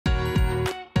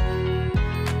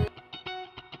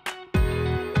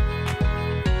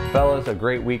Fellas, a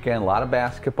great weekend. A lot of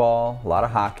basketball, a lot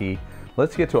of hockey.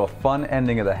 Let's get to a fun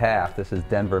ending of the half. This is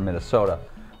Denver, Minnesota.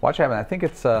 Watch what happens. I think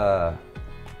it's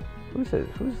who's it?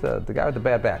 Who's the guy with the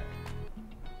bad back?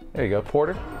 There you go,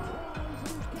 Porter.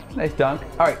 Nice dunk.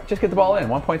 All right, just get the ball in.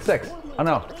 1.6. Oh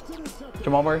no,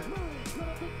 Jamal Murray.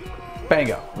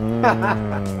 Bango.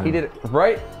 He did it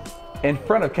right in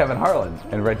front of Kevin Harlan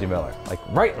and Reggie Miller, like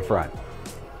right in front.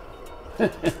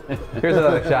 Here's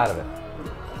another shot of it.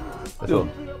 This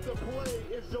one.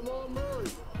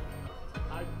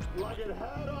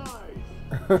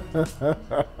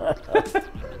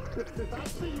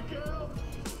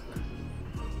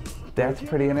 That's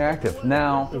pretty interactive.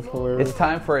 Now, it's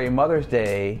time for a Mother's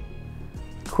Day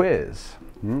quiz.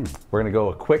 We're going to go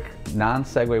a quick,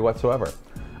 non-segue whatsoever.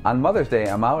 On Mother's Day,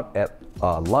 I'm out at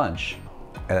lunch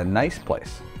at a nice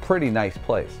place, pretty nice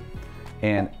place.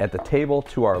 And at the table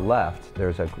to our left,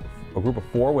 there's a group of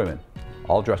 4 women,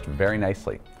 all dressed very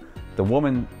nicely. The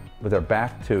woman with her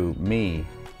back to me,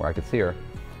 where I could see her,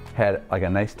 had like a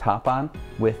nice top on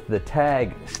with the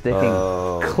tag sticking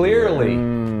clearly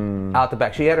out the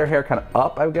back. She had her hair kind of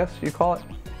up, I guess you call it.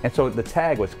 And so the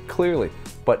tag was clearly,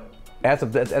 but at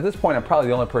this point, I'm probably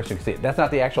the only person who can see it. That's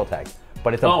not the actual tag,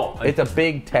 but it's a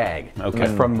big tag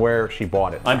from where she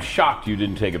bought it. I'm shocked you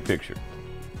didn't take a picture.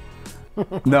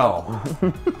 No,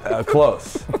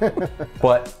 close.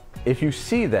 But if you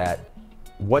see that,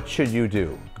 what should you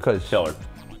do? Because Tell her.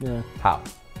 Yeah. How?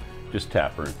 Just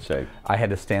tap her and say. I had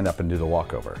to stand up and do the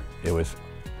walkover. It was.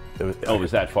 Oh,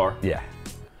 was that far? Yeah.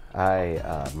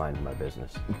 I mind my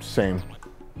business. Same.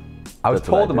 I was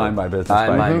told to mind my business.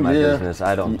 I mind my business.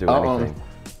 I don't do anything.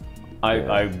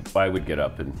 I would get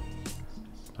up and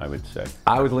I would say.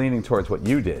 I was leaning towards what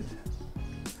you did.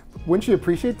 Wouldn't you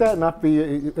appreciate that and not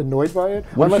be annoyed by it?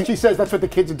 Unless she says that's what the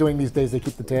kids are doing these days. They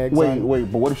keep the tags on. Wait,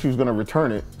 but what if she was going to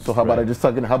return it? So how about I just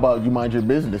tuck it? How about you mind your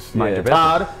business? Mind your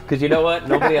business. Because you know what?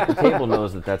 Nobody at the table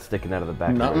knows that that's sticking out of the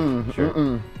back.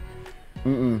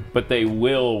 But they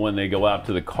will when they go out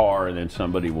to the car, and then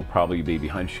somebody will probably be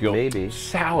behind. She'll go, Maybe.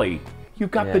 Sally, you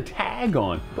got the tag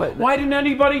on. Why didn't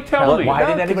anybody tell me? Why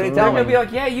didn't anybody tell me? They're going to be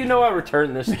like, yeah, you know I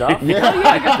returned this stuff. Yeah,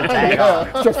 I got the tag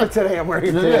on. Just for today, I'm wearing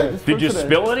it today. Did you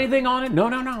spill anything on it? No,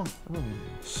 no, no.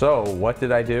 So what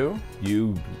did I do?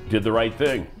 You did the right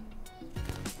thing.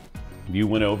 You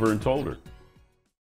went over and told her.